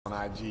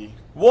G?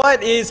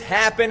 What is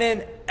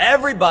happening,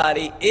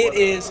 everybody? It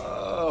is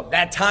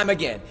that time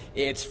again.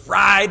 It's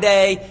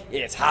Friday.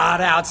 It's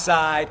hot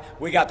outside.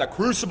 We got the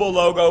Crucible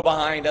logo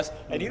behind us.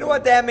 And you know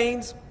what that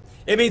means?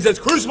 It means it's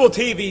Crucible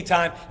TV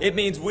time. It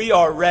means we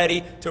are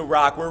ready to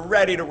rock. We're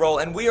ready to roll.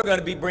 And we are going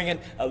to be bringing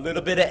a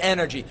little bit of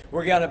energy.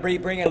 We're going to be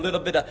bringing a little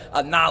bit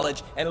of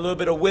knowledge and a little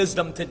bit of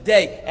wisdom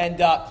today. And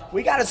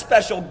we got a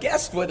special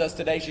guest with us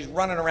today. She's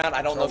running around.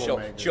 I don't know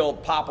if she'll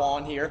pop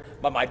on here,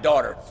 but my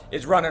daughter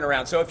is running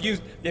around. So if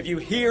you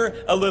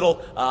hear a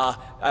little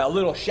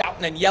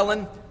shouting and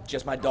yelling,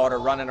 just my daughter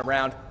running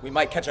around. We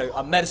might catch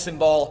a medicine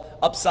ball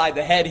upside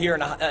the head here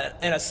in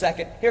a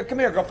second. Here, come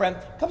here, girlfriend.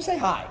 Come say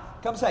hi.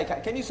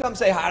 Can you come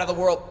say hi to the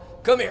world?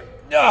 Come here.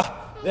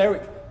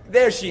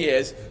 There she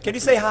is. Can you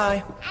say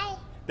hi? Hi.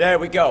 There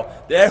we go.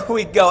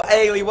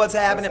 Ailey, what's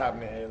happening? What's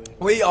happening, Ailey?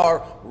 We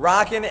are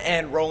rocking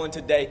and rolling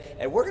today,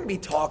 and we're going to be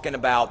talking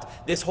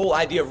about this whole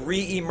idea of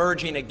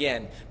re-emerging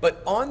again.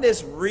 But on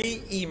this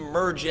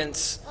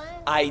re-emergence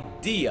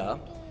idea,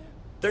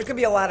 there's going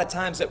to be a lot of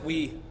times that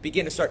we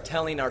begin to start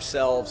telling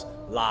ourselves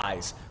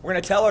lies. We're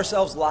going to tell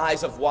ourselves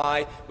lies of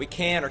why we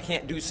can or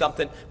can't do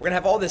something. We're going to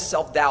have all this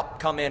self-doubt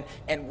come in,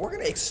 and we're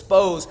going to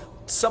expose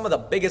some of the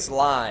biggest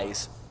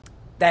lies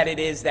that it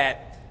is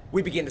that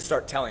we begin to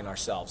start telling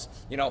ourselves.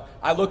 You know,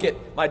 I look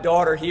at my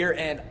daughter here,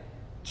 and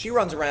she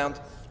runs around,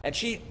 and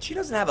she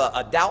doesn't have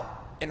a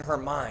doubt in her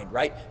mind,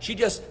 right? She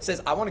just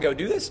says, I want to go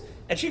do this,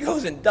 and she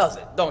goes and does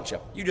it, don't you?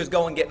 You just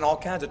go and get in all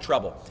kinds of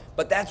trouble.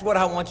 But that's what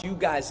I want you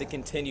guys to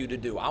continue to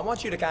do. I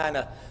want you to kind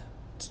of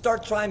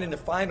start trying to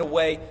find a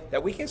way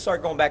that we can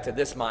start going back to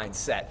this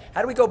mindset.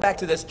 How do we go back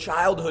to this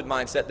childhood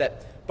mindset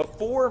that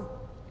before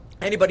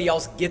anybody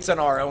else gets in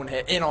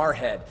our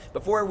head,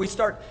 before we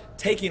start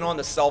taking on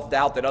the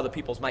self-doubt that other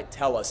people might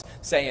tell us,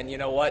 saying, you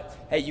know what,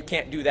 hey, you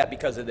can't do that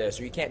because of this,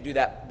 or you can't do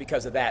that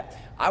because of that.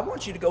 I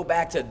want you to go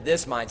back to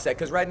this mindset,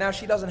 because right now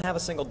she doesn't have a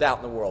single doubt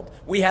in the world.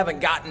 We haven't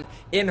gotten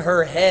in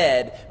her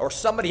head, or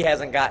somebody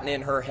hasn't gotten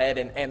in her head,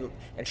 and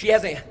she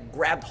hasn't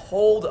grabbed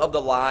hold of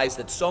the lies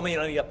that so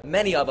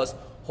many of us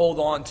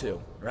hold on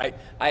to, right?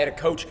 I had a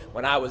coach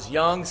when I was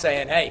young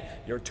saying, hey,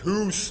 you're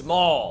too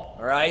small,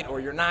 all right, or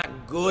you're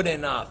not good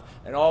enough,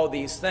 and all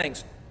these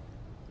things.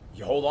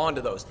 You hold on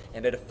to those,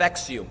 and it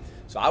affects you.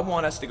 So I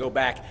want us to go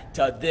back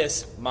to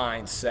this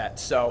mindset.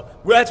 So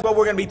that's what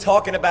we're going to be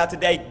talking about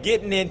today,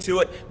 getting into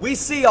it. We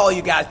see all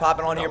you guys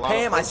popping on here.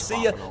 Pam, I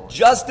see you.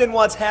 Justin,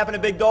 what's happening,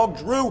 big dog?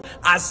 Drew,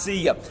 I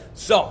see you.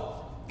 So,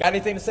 got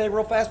anything to say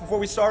real fast before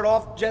we start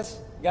off, Jess?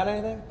 Got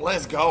anything?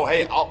 Let's go.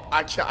 Hey,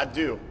 I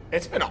do.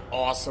 It's been an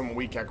awesome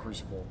week at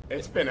Crucible.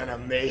 It's been an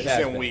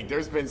amazing week.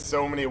 There's been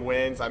so many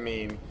wins. I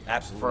mean,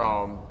 absolutely.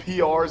 From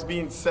PRs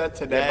being set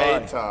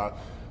today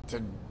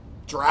to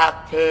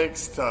draft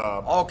picks to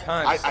all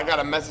kinds. I got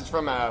a message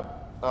from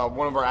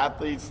one of our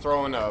athletes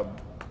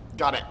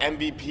got an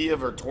MVP of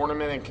her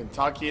tournament in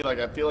Kentucky. Like,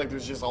 I feel like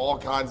there's just all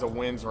kinds of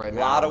wins right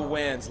now. A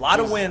lot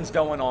of wins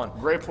going on.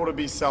 Grateful to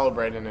be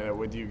celebrating it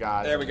with you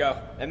guys. There we go.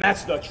 And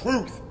that's the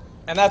truth.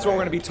 And that's what we're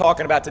going to be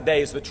talking about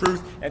today, is the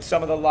truth and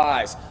some of the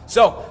lies.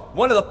 So,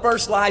 one of the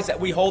first lies that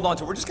we hold on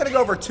to, we're just going to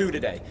go over two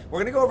today. We're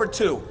going to go over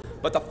two,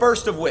 but the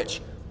first of which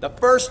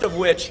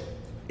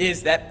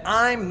is that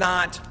I'm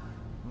not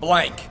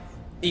blank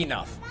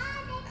enough.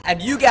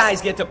 And you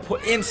guys get to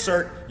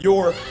insert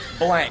your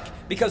blank,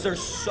 because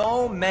there's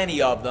so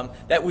many of them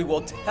that we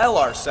will tell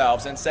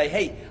ourselves and say,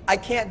 hey, I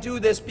can't do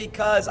this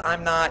because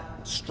I'm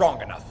not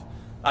strong enough.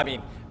 I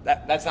mean,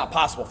 that's not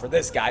possible for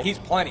this guy. He's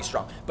plenty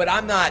strong. But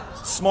I'm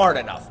not smart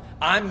enough.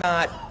 I'm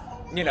not,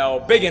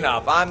 big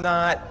enough. I'm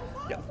not,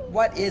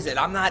 what is it?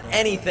 I'm not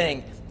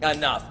anything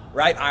enough,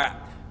 right?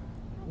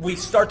 We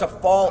start to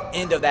fall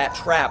into that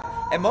trap.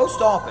 And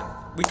most often,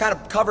 we kind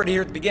of covered it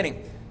here at the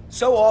beginning,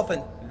 so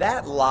often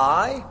that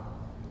lie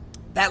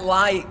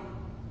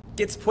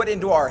gets put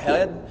into our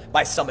head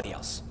by somebody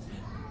else.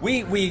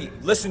 We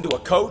listen to a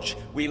coach.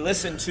 We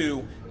listen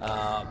to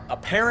a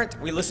parent.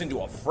 We listen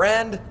to a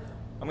friend.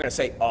 I'm going to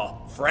say a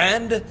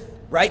friend,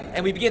 right?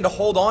 And we begin to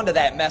hold on to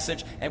that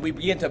message, and we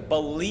begin to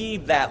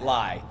believe that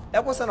lie.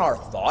 That wasn't our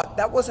thought.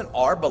 That wasn't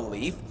our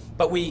belief.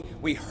 But we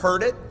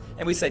heard it,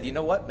 and we said, you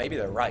know what? Maybe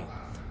they're right.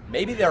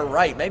 Maybe they're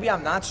right. Maybe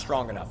I'm not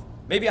strong enough.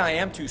 Maybe I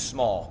am too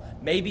small.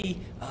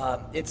 Maybe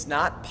it's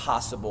not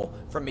possible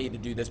for me to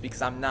do this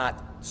because I'm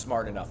not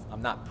smart enough.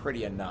 I'm not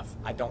pretty enough.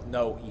 I don't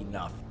know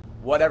enough.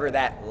 Whatever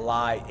that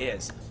lie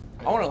is.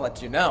 I want to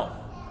let you know,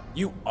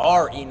 you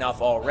are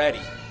enough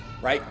already,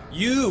 right?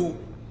 You,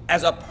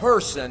 as a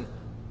person,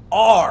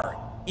 are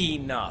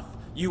enough.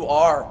 You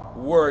are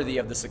worthy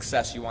of the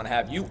success you want to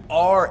have. You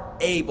are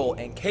able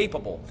and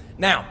capable.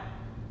 Now,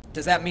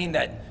 does that mean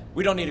that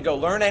we don't need to go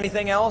learn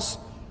anything else?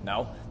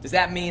 No. Does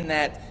that mean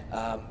that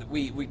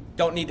we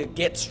don't need to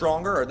get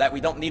stronger, or that we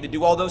don't need to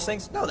do all those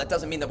things? No, that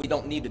doesn't mean that we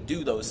don't need to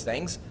do those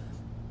things.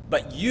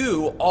 But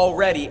you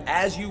already,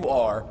 as you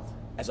are,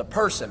 as a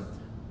person,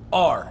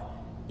 are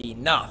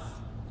enough.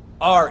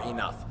 Are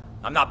enough.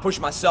 I'm not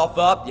pushing myself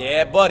up.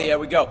 Yeah, buddy, there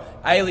we go.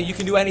 Ailey, you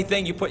can do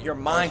anything you put your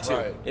mind to.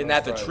 Right. Isn't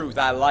that the truth?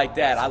 I like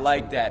that. I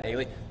like that,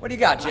 Ailey. What do you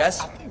got,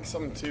 Jess? I think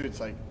something too, it's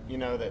like, you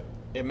know, that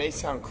it may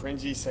sound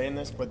cringy saying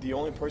this, but the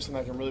only person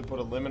that can really put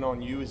a limit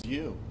on you is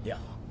you. Yeah.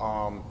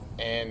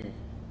 And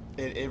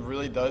it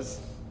really does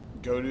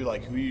go to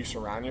like who you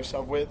surround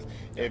yourself with.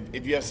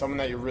 If you have someone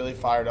that you're really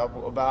fired up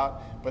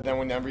about, but then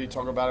whenever you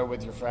talk about it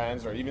with your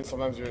friends, or even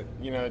sometimes you're,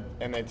 you know,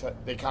 and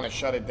they kind of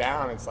shut it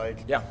down, it's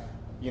like, yeah,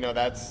 you know,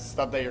 that's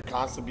stuff that you're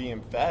constantly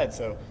being fed.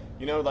 So,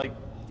 you know, like,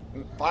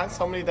 find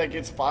somebody that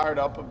gets fired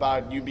up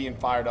about you being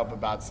fired up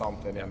about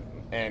something,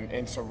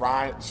 and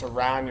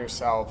surround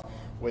yourself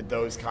with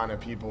those kind of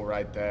people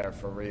right there,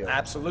 for real.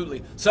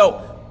 Absolutely.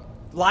 So,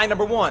 line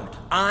number 1,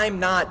 I'm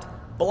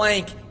not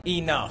blank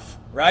enough,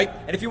 right?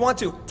 And if you want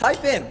to,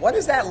 type in, what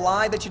is that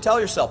lie that you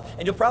tell yourself?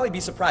 And you'll probably be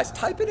surprised.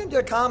 Type it into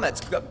the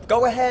comments.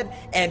 Go ahead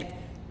and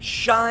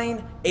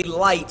shine a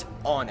light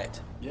on it.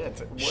 Yeah,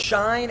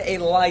 shine a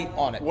light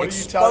on it. What are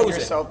you telling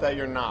yourself that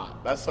you're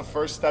not? That's the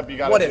first step you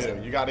got to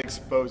do. You got to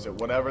expose it,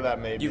 whatever that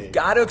may be. You've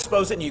got to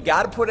expose it, and you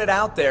got to put it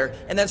out there,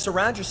 and then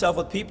surround yourself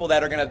with people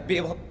that are going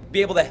to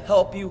be able to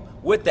help you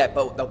with that.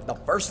 But the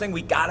first thing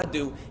we got to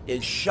do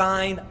is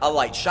shine a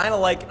light. Shine a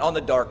light on the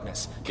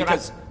darkness. Can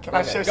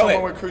I share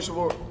something with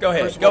Crucible? Go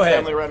ahead. Go ahead.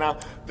 Family right now.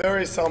 There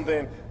is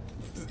something,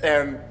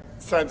 and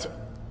since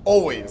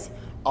always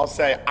I'll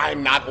say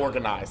I'm not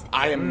organized.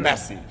 I am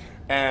messy.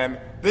 And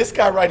this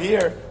guy right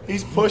here,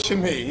 he's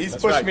pushing me. He's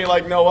pushing me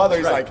like no other.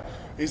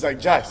 He's like,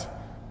 Jess,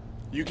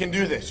 you can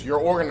do this. You're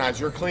organized.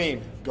 You're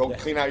clean. Go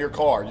clean out your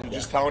car. You're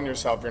just telling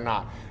yourself you're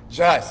not.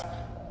 Jess,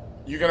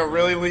 you're gonna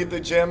really leave the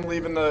gym,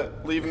 leaving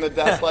the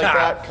desk like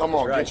that? Come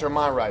on, get your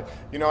mind right.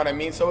 You know what I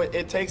mean? So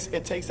it takes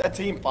that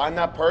team. Find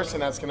that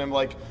person that's gonna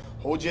like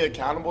hold you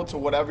accountable to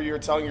whatever you're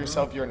telling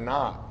yourself you're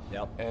not.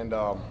 Yep. And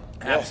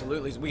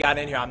absolutely. We got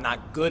in here, I'm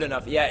not good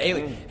enough. Yeah,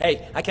 Ailey,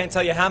 hey, I can't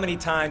tell you how many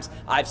times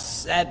I've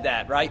said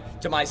that,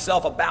 right, to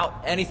myself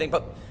about anything.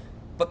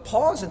 But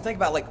pause and think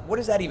about, like, what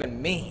does that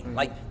even mean?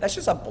 Like, that's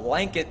just a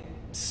blanket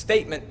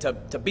statement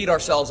to beat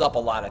ourselves up a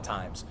lot of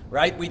times,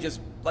 right? We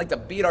just like to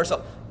beat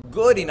ourselves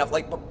good enough.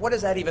 Like, but what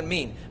does that even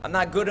mean? I'm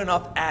not good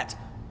enough at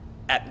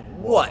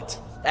what?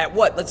 At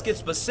what? Let's get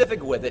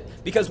specific with it.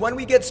 Because when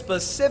we get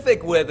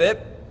specific with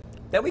it,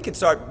 then we can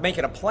start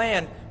making a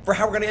plan for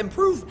how we're going to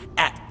improve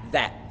at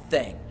that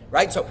thing,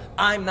 right? So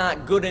I'm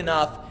not good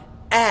enough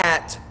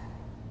at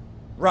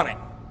running.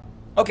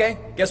 Okay,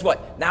 guess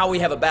what? Now we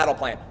have a battle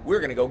plan. We're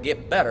going to go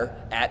get better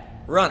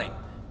at running,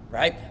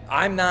 right?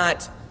 I'm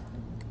not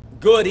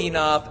good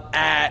enough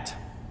at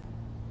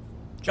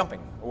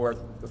jumping or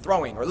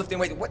throwing or lifting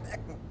weights. What?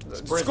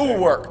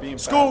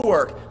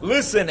 Schoolwork,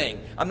 listening.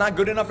 I'm not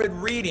good enough at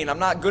reading. I'm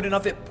not good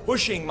enough at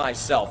pushing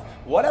myself.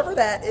 Whatever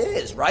that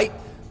is, right?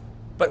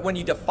 But when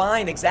you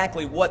define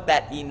exactly what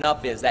that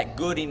enough is, that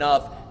good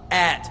enough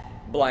at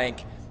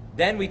blank,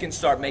 then we can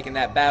start making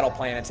that battle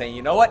plan and saying,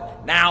 you know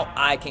what? Now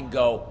I can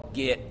go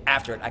get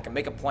after it. I can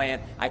make a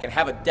plan. I can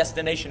have a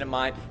destination in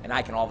mind, and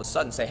I can all of a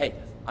sudden say, hey,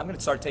 I'm going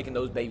to start taking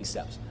those baby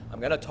steps. I'm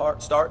going to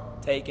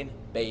start taking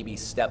baby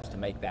steps to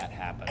make that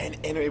happen.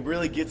 And it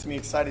really gets me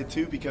excited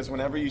too, because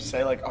whenever you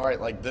say like, all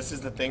right, like this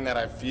is the thing that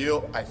I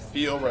feel,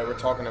 right, we're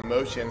talking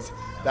emotions,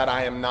 that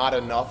I am not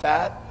enough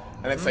at.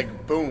 And it's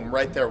like, boom,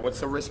 right there.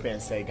 What's the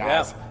wristband say,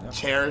 guys? Yeah.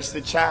 Cherish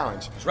the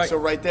challenge. Right. So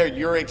right there,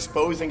 you're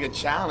exposing a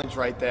challenge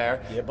right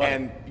there. Yeah,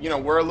 and, you know,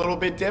 we're a little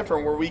bit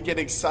different where we get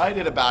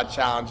excited about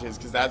challenges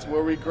because that's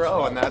where we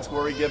grow and that's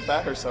where we get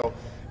better. So,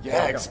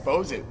 yeah,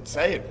 expose it.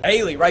 Say it.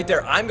 Ailey, right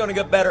there. I'm going to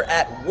get better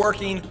at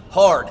working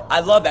hard. I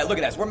love that. Look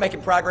at that. We're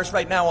making progress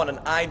right now on an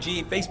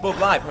IG, Facebook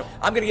Live.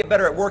 I'm going to get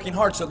better at working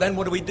hard. So then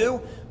what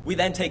do? We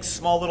then take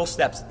small little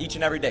steps each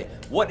and every day.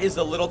 What is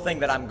the little thing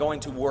that I'm going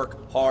to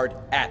work hard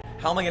at?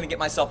 How am I going to get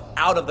myself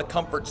out of the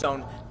comfort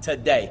zone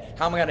today?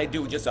 How am I going to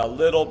do just a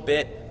little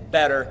bit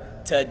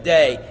better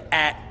today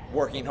at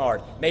working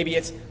hard? Maybe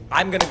it's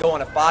I'm going to go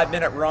on a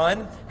 5-minute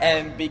run,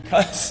 and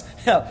because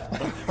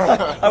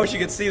I wish you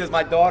could see this,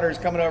 my daughter's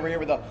coming over here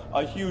with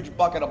a huge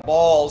bucket of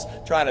balls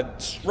trying to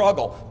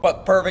struggle.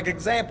 But perfect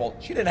example.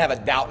 She didn't have a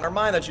doubt in her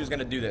mind that she was going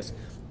to do this.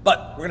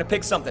 But we're going to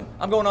pick something.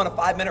 I'm going on a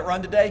 5-minute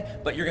run today,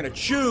 but you're going to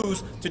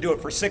choose to do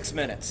it for 6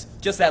 minutes.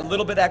 Just that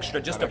little bit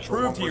extra, just to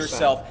prove to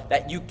yourself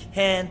that you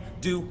can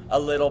do a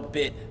little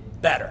bit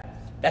better.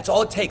 That's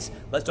all it takes.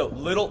 Let's do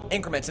little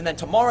increments. And then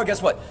tomorrow,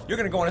 guess what? You're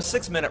going to go on a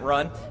 6-minute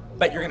run,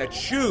 but you're going to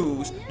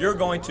choose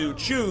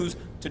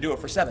to do it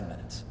for 7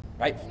 minutes.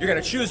 Right? You're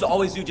going to choose to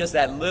always do just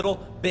that little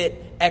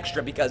bit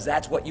extra because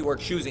that's what you are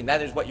choosing.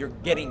 That is what you're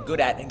getting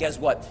good at. And guess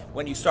what?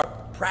 When you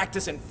start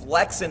practicing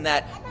flexing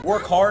that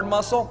work hard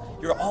muscle,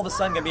 you're all of a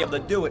sudden going to be able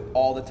to do it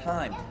all the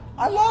time.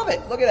 I love it.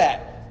 Look at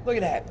that. Look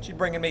at that. She's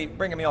bringing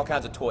me all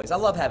kinds of toys. I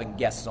love having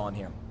guests on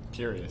here.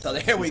 Curious. So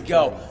there we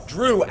go.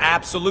 Drew,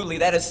 absolutely.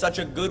 That is such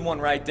a good one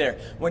right there.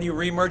 When you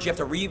reemerge, you have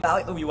to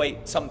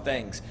reevaluate some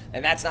things.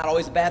 And that's not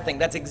always a bad thing.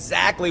 That's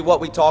exactly what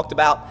we talked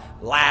about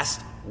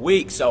last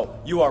week. So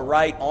you are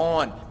right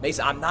on.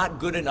 Mason, I'm not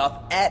good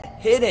enough at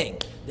hitting.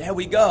 There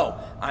we go.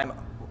 I'm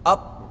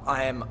up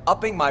I am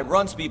upping my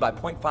run speed by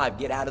 0.5.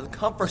 Get out of the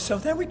comfort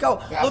zone. There we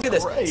go. That's Look at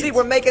this. great. See,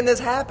 we're making this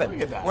happen.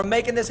 Look at that. We're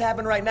making this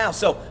happen right now.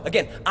 So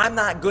again, I'm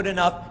not good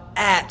enough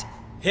at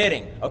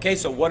hitting. Okay,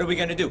 so what are we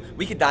going to do?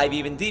 We could dive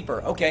even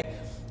deeper. Okay,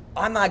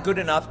 I'm not good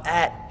enough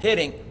at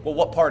hitting. Well,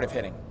 what part of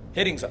hitting?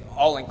 Hitting's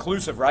all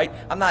inclusive, right?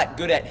 I'm not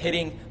good at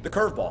hitting the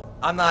curveball.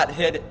 I'm not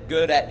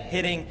good at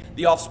hitting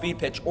the off-speed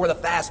pitch or the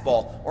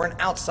fastball or an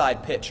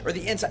outside pitch or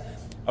the inside.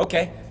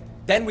 Okay,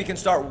 then we can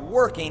start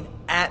working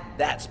at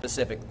that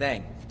specific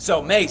thing.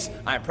 So Mace,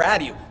 I'm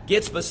proud of you.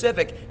 Get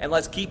specific and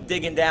let's keep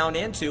digging down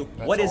into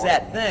what is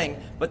that thing.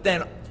 But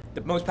then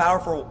the most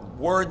powerful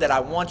word that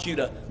I want you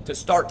to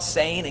start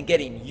saying and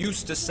getting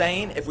used to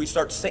saying, if we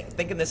start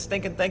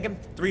thinking,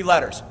 3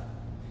 letters.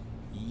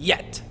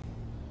 Yet.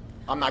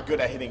 I'm not good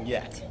at hitting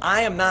yet.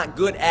 I am not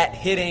good at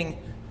hitting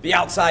the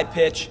outside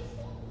pitch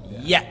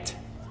yet.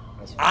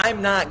 Right.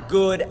 I'm not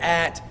good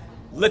at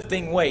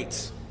lifting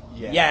weights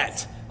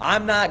yet.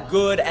 I'm not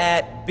good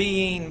at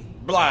being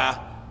blah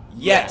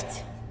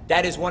yet.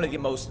 That is one of the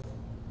most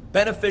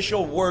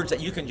beneficial words that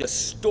you can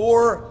just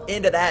store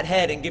into that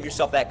head and give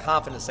yourself that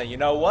confidence. Say, you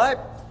know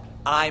what?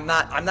 I'm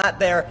not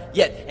there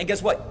yet. And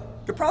guess what?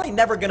 You're probably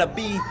never going to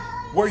be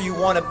where you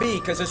want to be,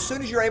 because as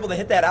soon as you're able to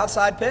hit that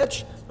outside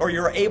pitch, or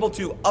you're able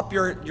to up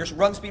your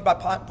run speed by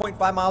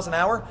 0.5 miles an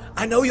hour,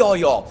 I know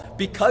y'all,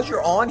 because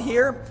you're on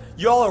here,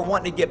 y'all are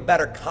wanting to get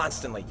better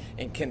constantly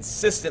and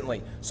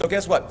consistently. So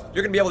guess what?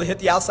 You're going to be able to hit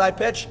the outside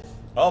pitch.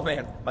 Oh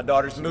man, my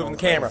daughter's moving the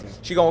camera.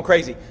 She's going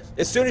crazy.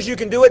 As soon as you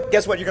can do it,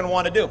 guess what you're going to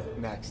want to do?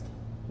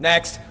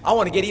 Next, I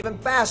want to get even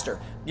faster.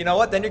 You know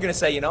what? Then you're going to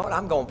say, you know what?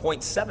 I'm going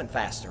 0.7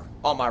 faster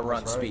on my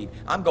run speed.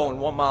 I'm going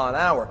 1 mile an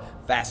hour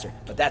faster.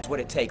 But that's what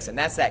it takes. And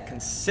that's that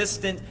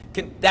consistent,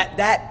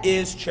 that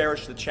is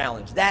Cherish the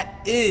Challenge.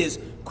 That is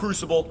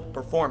Crucible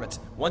performance.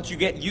 Once you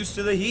get used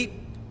to the heat,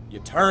 you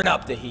turn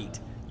up the heat.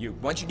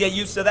 Once you get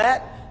used to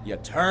that, you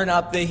turn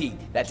up the heat.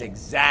 That's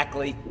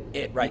exactly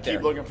it right there.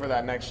 Keep looking for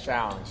that next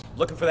challenge.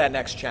 Looking for that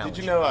next challenge.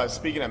 Did you know,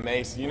 speaking of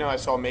Mace, I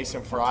saw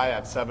Mason Fry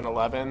at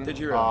 7-Eleven. Did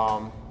you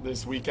really?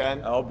 This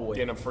weekend. Oh boy.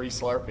 Getting a free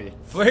Slurpee.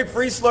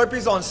 Free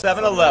Slurpees on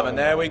 7-Eleven.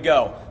 There we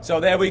go. So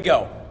there we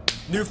go.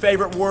 New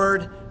favorite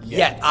word,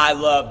 yet. I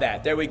love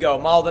that. There we go.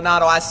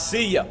 Maldonado, I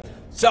see you.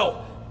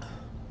 So,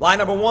 line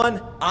number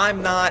 1,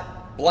 I'm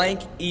not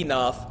blank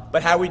enough.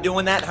 But how are we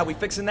doing that? How are we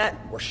fixing that?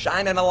 We're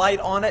shining a light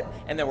on it,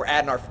 and then we're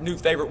adding our new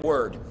favorite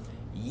word,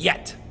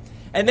 yet.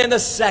 And then the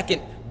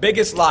second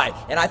biggest lie,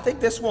 and I think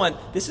this is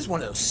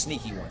one of those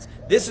sneaky ones.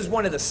 This is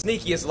one of the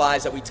sneakiest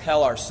lies that we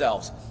tell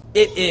ourselves.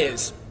 It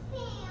is,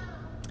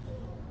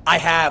 I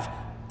have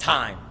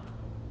time.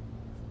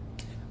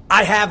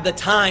 I have the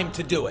time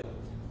to do it.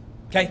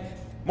 Okay?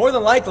 More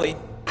than likely,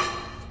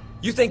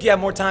 you think you have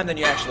more time than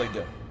you actually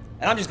do.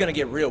 And I'm just going to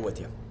get real with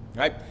you.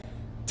 Right?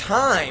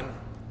 Time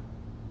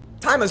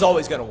is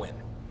always going to win.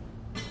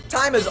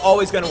 Time is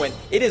always going to win.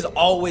 It is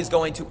always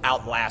going to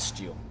outlast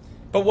you.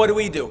 But what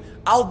do?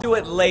 I'll do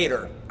it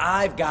later.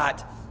 I've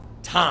got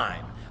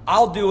time.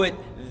 I'll do it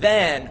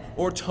then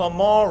or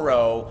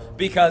tomorrow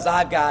because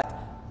I've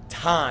got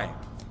time.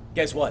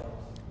 Guess what?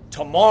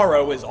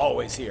 Tomorrow is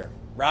always here,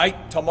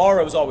 right?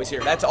 Tomorrow is always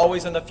here. That's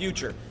always in the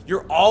future.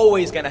 You're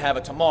always going to have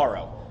a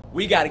tomorrow.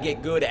 We got to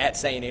get good at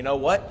saying, you know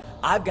what?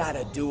 I've got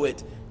to do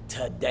it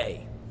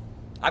today.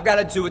 I've got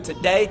to do it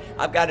today.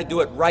 I've got to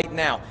do it right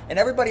now. And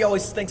everybody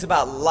always thinks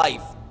about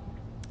life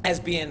as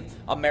being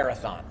a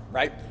marathon,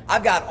 right?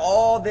 I've got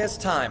all this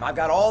time. I've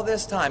got all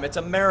this time. It's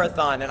a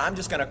marathon, and I'm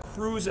just going to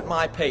cruise at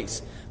my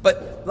pace.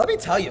 But let me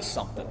tell you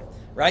something,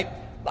 right?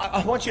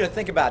 I want you to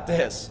think about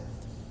this.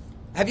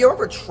 Have you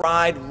ever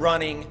tried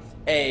running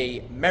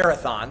a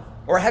marathon,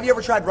 or have you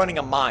ever tried running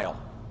a mile?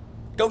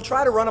 Go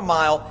try to run a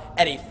mile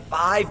at a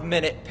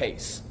 5-minute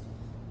pace.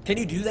 Can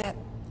you do that?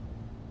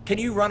 Can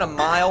you run a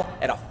mile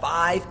at a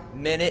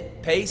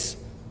 5-minute pace?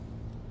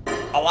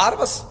 A lot of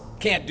us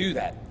can't do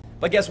that.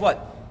 But guess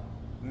what?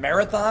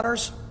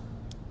 Marathoners,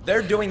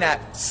 they're doing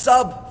that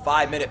sub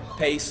 5-minute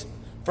pace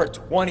for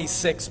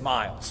 26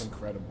 miles.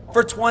 Incredible.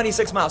 For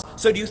 26 miles.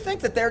 So do you think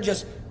that they're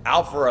just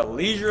out for a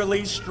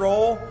leisurely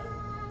stroll?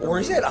 Or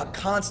is it a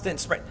constant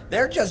sprint?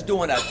 They're just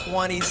doing a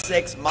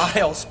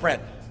 26-mile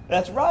sprint.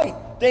 That's right.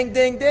 Ding,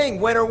 ding, ding.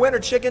 Winner, winner,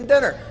 chicken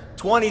dinner.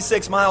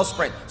 26-mile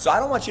sprint. So I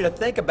don't want you to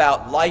think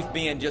about life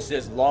being just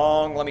this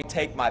long, let me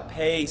take my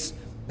pace.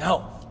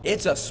 No,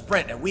 it's a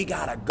sprint and we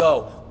gotta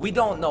go. We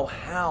don't know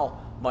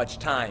how much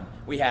time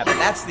we have. And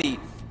that's the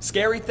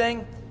scary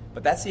thing,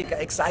 but that's the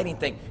exciting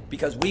thing,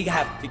 because we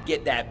have to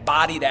get that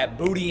body, that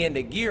booty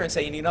into gear and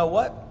saying, you know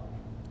what?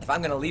 If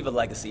I'm gonna leave a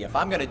legacy, if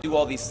I'm gonna do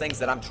all these things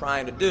that I'm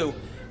trying to do,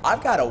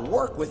 I've got to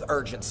work with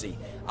urgency.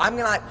 I'm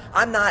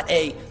not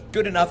a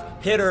good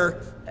enough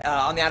hitter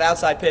on that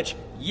outside pitch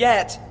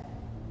yet,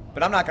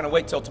 but I'm not going to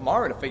wait till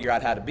tomorrow to figure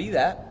out how to be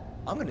that.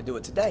 I'm going to do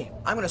it today.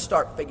 I'm going to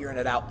start figuring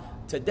it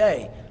out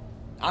today.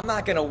 I'm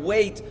not going to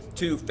wait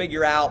to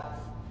figure out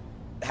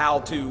how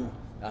to,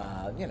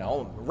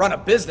 run a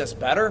business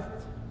better.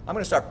 I'm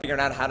going to start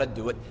figuring out how to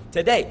do it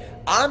today.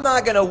 I'm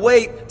not going to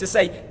wait to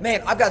say,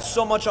 man, I've got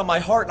so much on my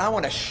heart and I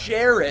want to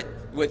share it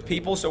with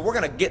people. So we're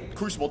going to get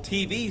Crucible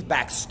TV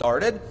back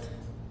started.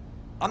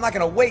 I'm not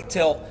going to wait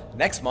till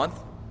next month.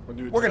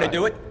 We're going to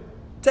do it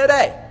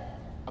today.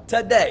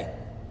 Today.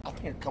 I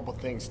think a couple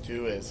things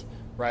too is,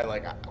 right,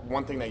 like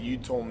one thing that you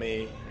told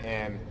me,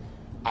 and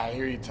I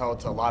hear you tell it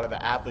to a lot of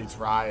the athletes,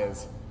 Rye,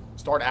 is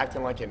start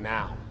acting like it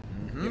now.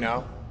 You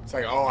know? It's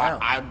like, oh,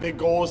 I have big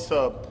goals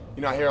to,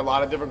 you know, I hear a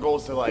lot of different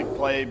goals to like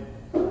play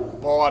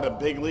ball at a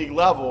big league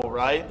level,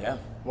 right? Yeah.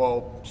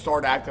 Well,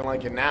 start acting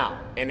like it now.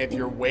 And if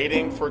you're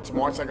waiting for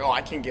tomorrow, it's like, oh,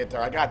 I can get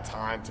there. I got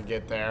time to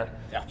get there.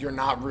 Yeah. You're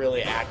not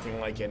really acting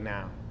like it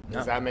now.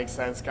 Does that make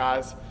sense,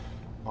 guys?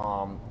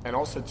 And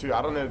also, too,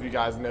 I don't know if you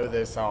guys know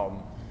this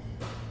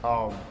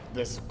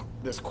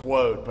this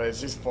quote, but it's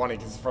just funny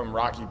because it's from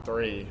Rocky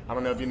 3. I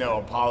don't know if you know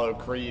Apollo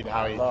Creed,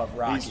 how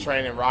he's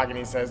training Rock, and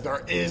he says,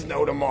 there is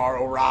no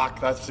tomorrow,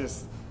 Rock. That's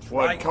just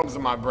what comes to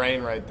my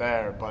brain right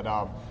there. But,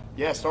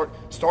 yeah, start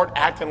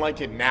acting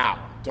like it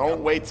now.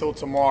 Don't wait till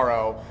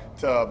tomorrow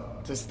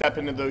to step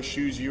into those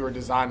shoes you were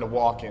designed to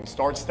walk in.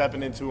 Start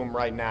stepping into them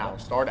right now.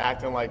 Start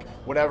acting like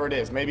whatever it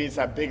is. Maybe it's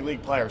that big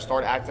league player.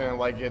 Start acting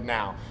like it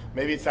now.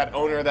 Maybe it's that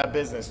owner of that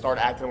business. Start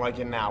acting like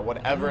it now.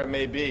 Whatever it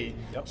may be,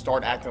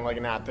 start acting like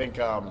it now. I think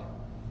I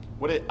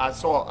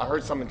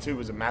heard something too.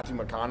 Was it Matthew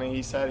McConaughey?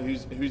 He said,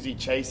 "Who's he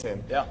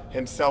chasing?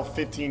 Himself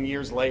 15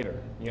 years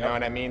later." You know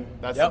what I mean?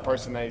 That's the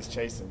person that he's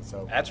chasing.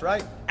 So that's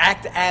right.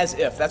 Act as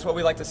if. That's what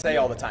we like to say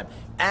all the time.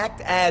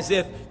 Act as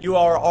if you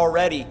are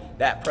already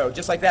that pro.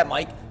 Just like that,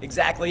 Mike.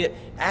 Exactly it.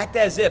 Act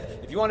as if.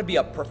 If you want to be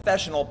a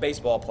professional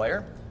baseball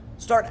player,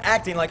 start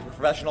acting like a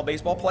professional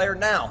baseball player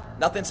now.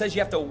 Nothing says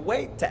you have to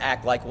wait to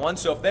act like one.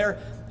 So if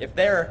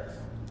they're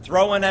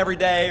throwing every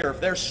day, or if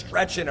they're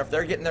stretching, or if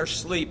they're getting their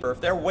sleep, or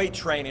if they're weight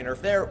training, or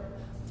if they're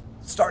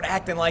start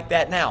acting like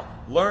that now.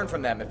 Learn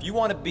from them. If you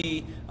want to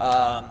be,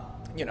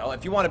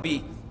 if you want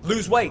to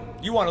lose weight,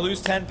 you want to lose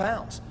 10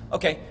 pounds.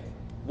 Okay,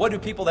 what do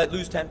people that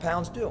lose 10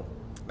 pounds do?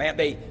 Man,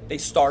 they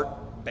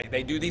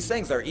do these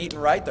things. They're eating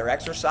right, they're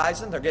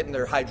exercising, they're getting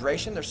their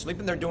hydration, they're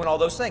sleeping, they're doing all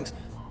those things.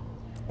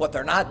 What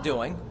they're not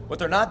doing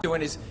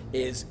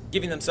is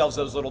giving themselves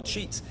those little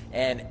cheats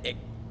and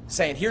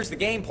saying, here's the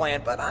game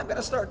plan, but I'm going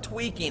to start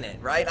tweaking it,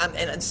 right?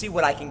 And see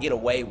what I can get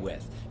away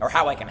with, or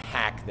how I can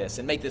hack this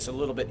and make this a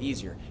little bit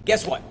easier.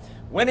 Guess what?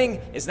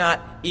 Winning is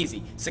not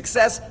easy.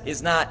 Success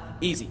is not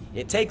easy.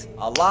 It takes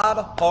a lot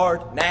of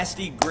hard,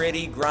 nasty,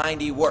 gritty,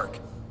 grindy work.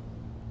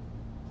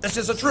 That's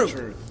just the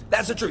truth.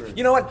 That's the truth.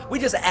 You know what? We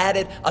just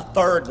added a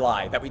third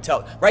lie that we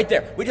tell. Right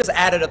there. We just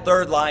added a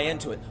third lie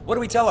into it. What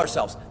do we tell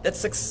ourselves? That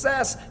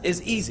success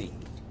is easy.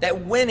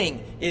 That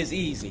winning is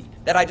easy.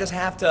 That I just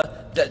have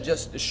to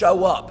just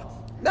show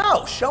up.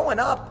 No, showing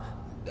up,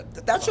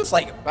 that's just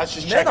like that's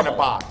just minimal. Checking a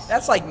box.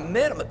 That's like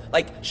minimum.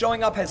 Like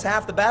showing up has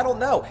half the battle?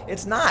 No,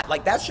 it's not.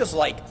 Like that's just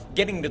like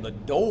getting to the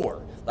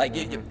door. Like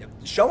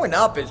showing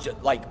up is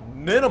just like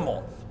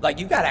minimal. Like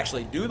you've got to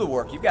actually do the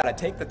work. You've got to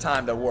take the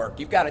time to work.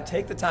 You've got to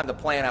take the time to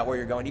plan out where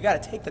you're going. You've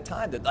got to take the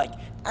time to like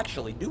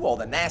actually do all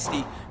the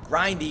nasty,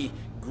 grindy,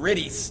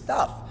 gritty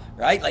stuff,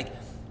 right? Like,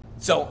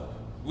 so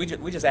we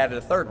just added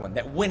a third one,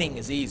 that winning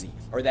is easy,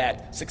 or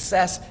that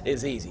success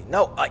is easy.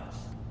 No, like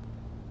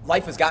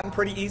life has gotten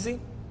pretty easy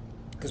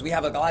because we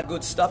have a lot of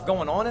good stuff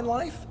going on in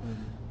life,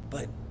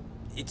 but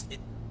it's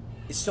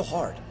still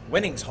hard.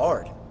 Winning's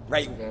hard,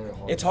 right? It's very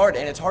hard. It's hard,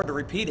 and it's hard to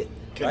repeat it.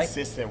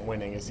 Consistent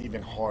winning is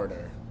even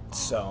harder.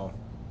 So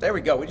there we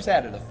go. We just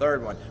added a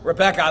third one.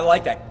 Rebecca, I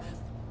like that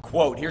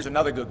quote. Here's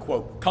another good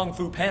quote. Kung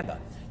Fu Panda.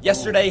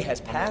 Yesterday has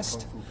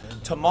passed.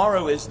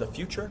 Tomorrow is the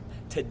future.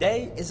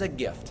 Today is a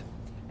gift,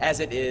 as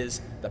it is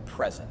the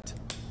present.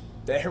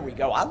 There we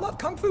go. I love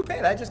Kung Fu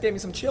Panda. That just gave me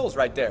some chills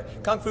right there.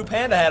 Kung Fu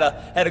Panda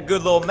had a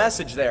good little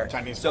message there.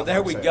 So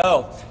there we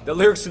go. The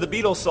lyrics to the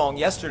Beatles song,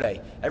 Yesterday.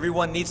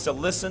 Everyone needs to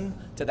listen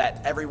to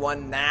that.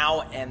 Everyone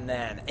now and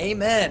then.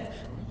 Amen.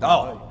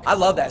 Oh, I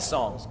love that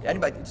song.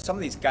 Some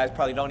of these guys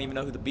probably don't even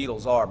know who the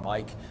Beatles are,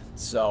 Mike.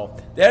 So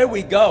there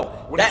we go.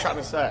 What are you trying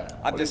to say?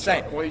 I'm just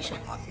saying.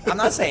 I'm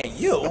not saying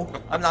you.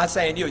 I'm not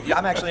saying you.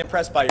 I'm actually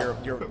impressed by your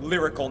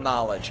lyrical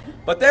knowledge.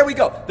 But there we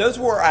go. Those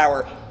were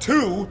our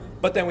two,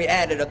 but then we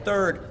added a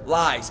third,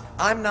 lies.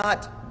 I'm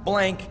not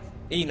blank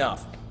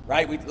enough.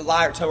 Right? We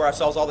lie to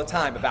ourselves all the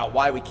time about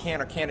why we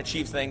can or can't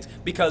achieve things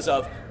because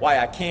of why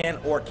I can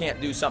or can't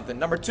do something.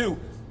 Number two,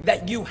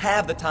 that you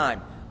have the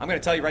time. I'm going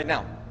to tell you right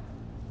now.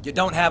 You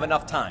don't have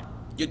enough time.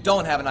 You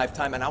don't have enough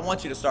time, and I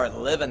want you to start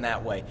living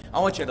that way. I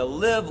want you to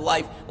live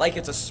life like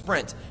it's a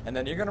sprint, and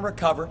then you're going to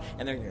recover,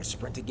 and then you're going to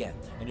sprint again.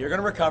 And you're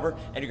going to recover,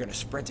 and you're going to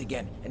sprint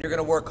again. And you're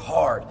going to work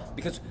hard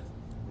because,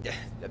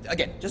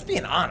 again, just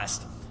being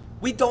honest,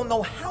 we don't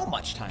know how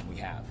much time we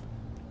have.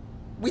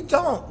 We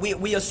don't.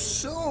 We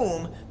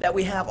assume that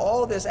we have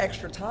all this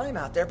extra time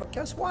out there, but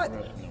guess what?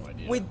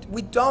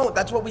 We don't.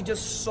 That's what we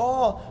just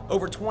saw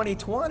over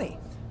 2020.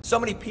 So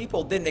many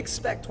people didn't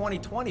expect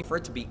 2020 for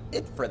it to be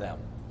it for them.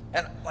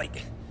 And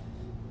like,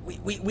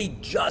 we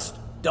just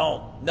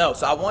don't know.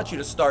 So I want you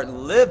to start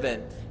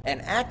living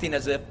and acting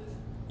as if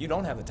you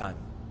don't have the time.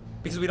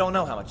 because we don't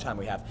know how much time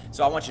we have.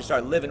 So I want you to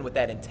start living with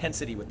that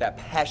intensity, with that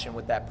passion,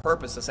 with that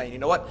purpose of saying, you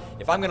know what,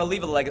 if I'm going to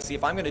leave a legacy,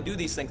 if I'm going to do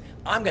these things,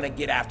 I'm going to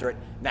get after it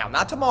now,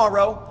 not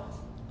tomorrow.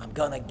 I'm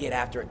going to get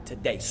after it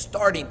today,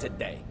 starting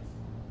today.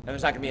 And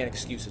there's not going to be any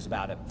excuses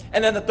about it.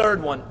 And then the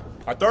third one,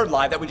 our third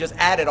lie that we just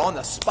added on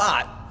the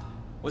spot,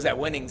 was that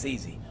winning's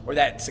easy, or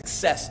that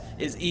success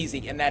is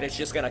easy, and that it's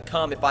just going to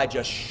come if I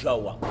just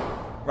show up,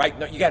 right?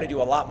 No, you got to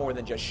do a lot more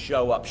than just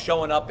show up.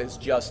 Showing up is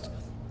just,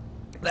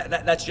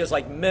 that's just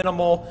like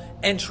minimal,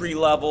 entry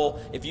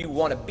level. If you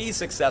want to be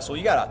successful,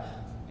 you got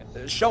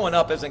to, showing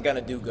up isn't going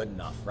to do good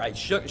enough, right?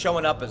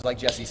 Showing up is, like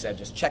Jesse said,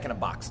 just checking a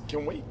box.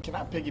 Can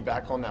I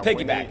piggyback on that?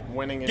 Piggyback.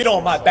 Winning Get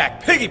on my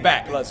back.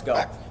 Piggyback. Let's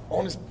go.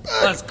 On his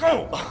back. Let's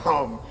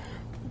go.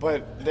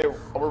 But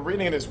we're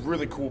reading this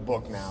really cool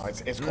book now.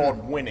 It's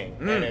called Winning,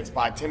 and it's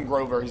by Tim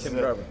Grover. He's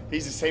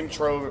the same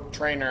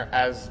trainer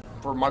as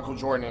for Michael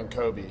Jordan and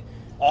Kobe.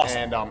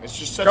 Awesome. And it's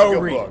just such a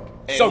good book.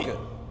 And so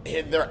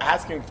good. They're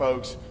asking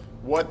folks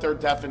what their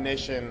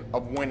definition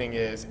of winning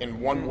is in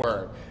one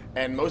word,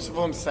 and most of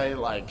them say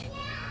like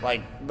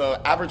the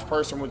average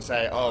person would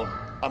say, oh,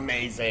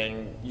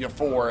 amazing,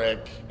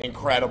 euphoric,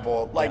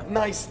 incredible, like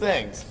nice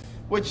things.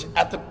 Which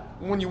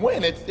when you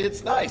win,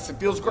 it's nice. It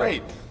feels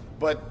great,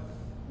 but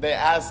they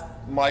asked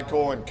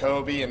Michael and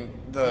Kobe, and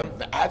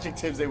the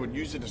adjectives they would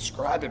use to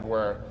describe it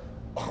were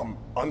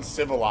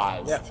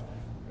uncivilized,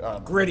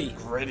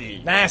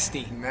 gritty,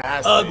 nasty,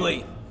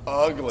 ugly,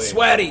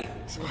 sweaty.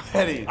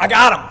 I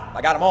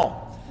got them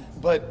all.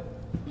 But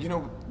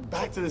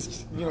back to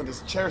this,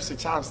 this cherish the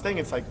challenge thing.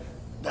 It's like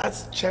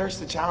that's cherish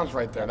the challenge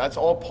right there. That's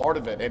all part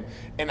of it.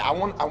 And I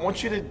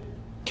want you to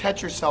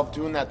catch yourself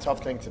doing that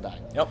tough thing today.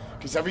 Yep.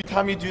 Because every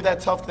time you do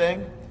that tough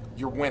thing,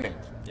 you're winning.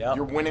 Yep.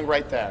 You're winning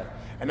right there.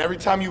 And every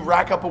time you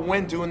rack up a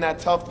win doing that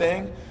tough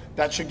thing,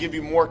 that should give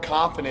you more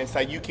confidence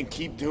that you can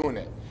keep doing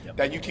it. Yep.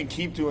 That you can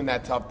keep doing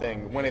that tough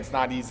thing when it's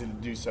not easy to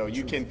do so.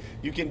 You can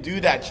do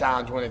that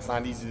challenge when it's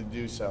not easy to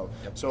do so.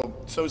 Yep.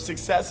 So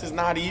success is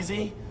not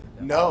easy?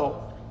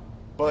 No.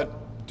 But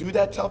do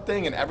that tough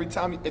thing, and every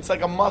time it's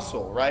like a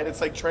muscle, right?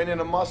 It's like training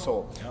a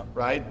muscle,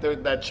 right?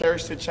 That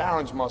cherish the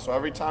challenge muscle.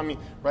 Every time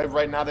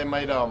right now they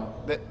might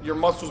your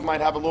muscles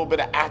might have a little bit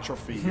of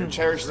atrophy. Your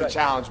cherish the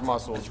challenge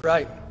muscles. That's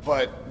right.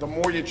 But the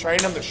more you train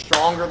them, the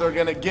stronger they're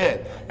gonna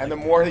get, and the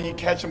more that you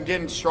catch them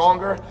getting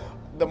stronger,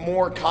 the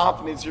more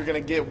confidence you're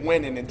going to get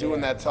winning and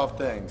doing that tough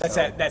thing. That's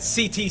that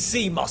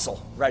CTC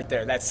muscle right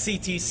there. That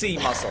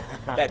CTC muscle.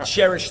 That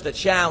cherish the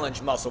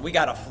challenge muscle. We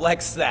got to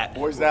flex that.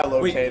 Where's that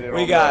located?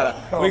 We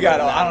got to,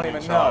 I don't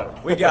even know.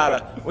 We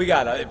got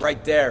to,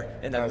 right there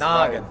in the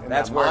noggin.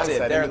 That's where it's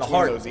at, there in the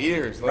heart. Those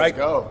ears. Let's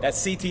go. That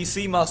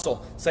CTC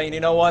muscle saying,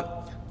 you know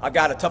what? I've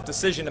got a tough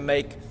decision to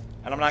make,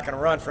 and I'm not going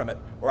to run from it.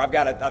 Or I've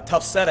got a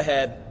tough set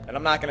ahead, and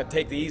I'm not going to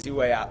take the easy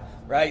way out,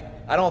 right?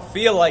 I don't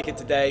feel like it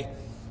today,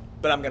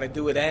 but I'm going to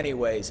do it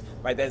anyways,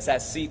 right? That's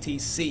that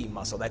CTC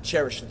muscle, that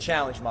cherish the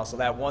challenge muscle,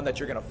 that one that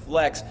you're going to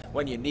flex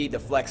when you need to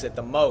flex it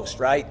the most,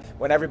 right?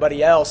 When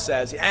everybody else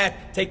says,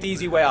 take the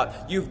easy way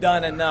out, you've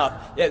done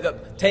enough,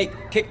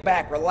 kick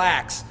back,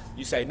 relax.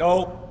 You say,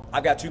 no,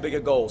 I've got too big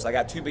of goals, I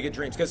got too big of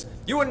dreams, because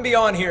you wouldn't be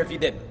on here if you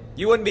didn't.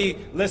 You wouldn't be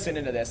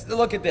listening to this.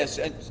 Look at this.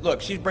 And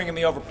look, she's bringing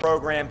me over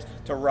programs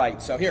to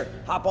write. So here,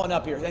 hop on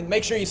up here, and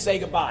make sure you say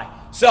goodbye.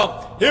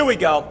 So here we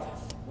go.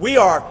 We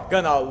are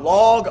going to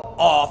log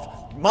off.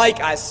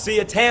 Mike, I see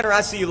you. Tanner,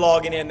 I see you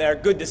logging in there.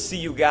 Good to see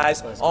you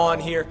guys on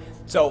here.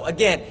 So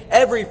again,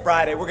 every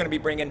Friday we're going to be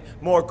bringing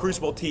more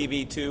Crucible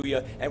TV to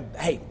you. And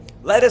hey,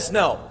 let us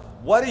know.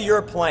 What are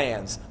your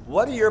plans?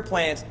 What are your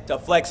plans to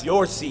flex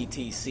your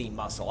CTC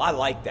muscle? I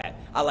like that.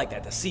 I like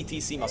that, the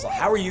CTC muscle.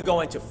 How are you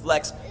going to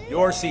flex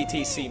your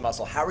CTC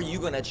muscle? How are you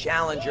going to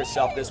challenge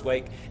yourself this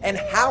week? And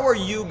how are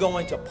you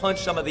going to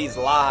punch some of these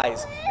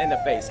lies in the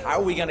face? How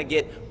are we going to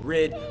get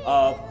rid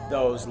of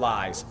those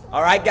lies?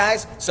 All right,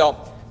 guys? So,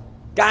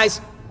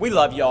 guys, we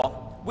love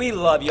y'all. We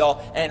love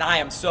y'all. And I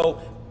am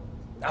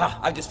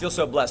I just feel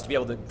so blessed to be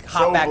able to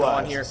hop back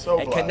on here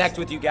and connect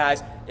with you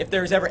guys. If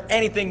there's ever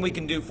anything we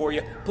can do for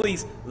you,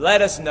 please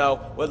let us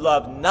know. Would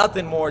love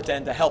nothing more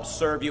than to help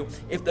serve you.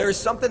 If there's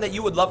something that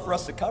you would love for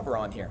us to cover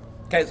on here,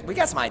 because we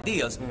got some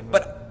ideas,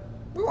 but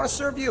we want to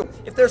serve you.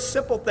 If there's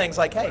simple things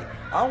like, hey,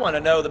 I want to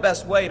know the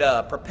best way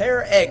to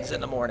prepare eggs in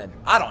the morning.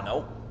 I don't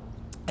know.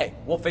 Hey,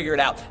 we'll figure it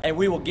out, and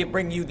we will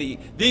bring you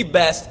the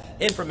best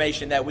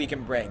information that we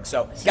can bring.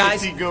 So,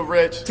 guys, T Good,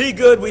 Rich. T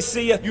Good, we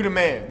see you. You the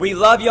man. We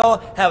love y'all.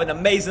 Have an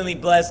amazingly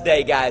blessed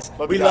day, guys.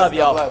 We love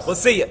y'all. We'll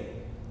see you.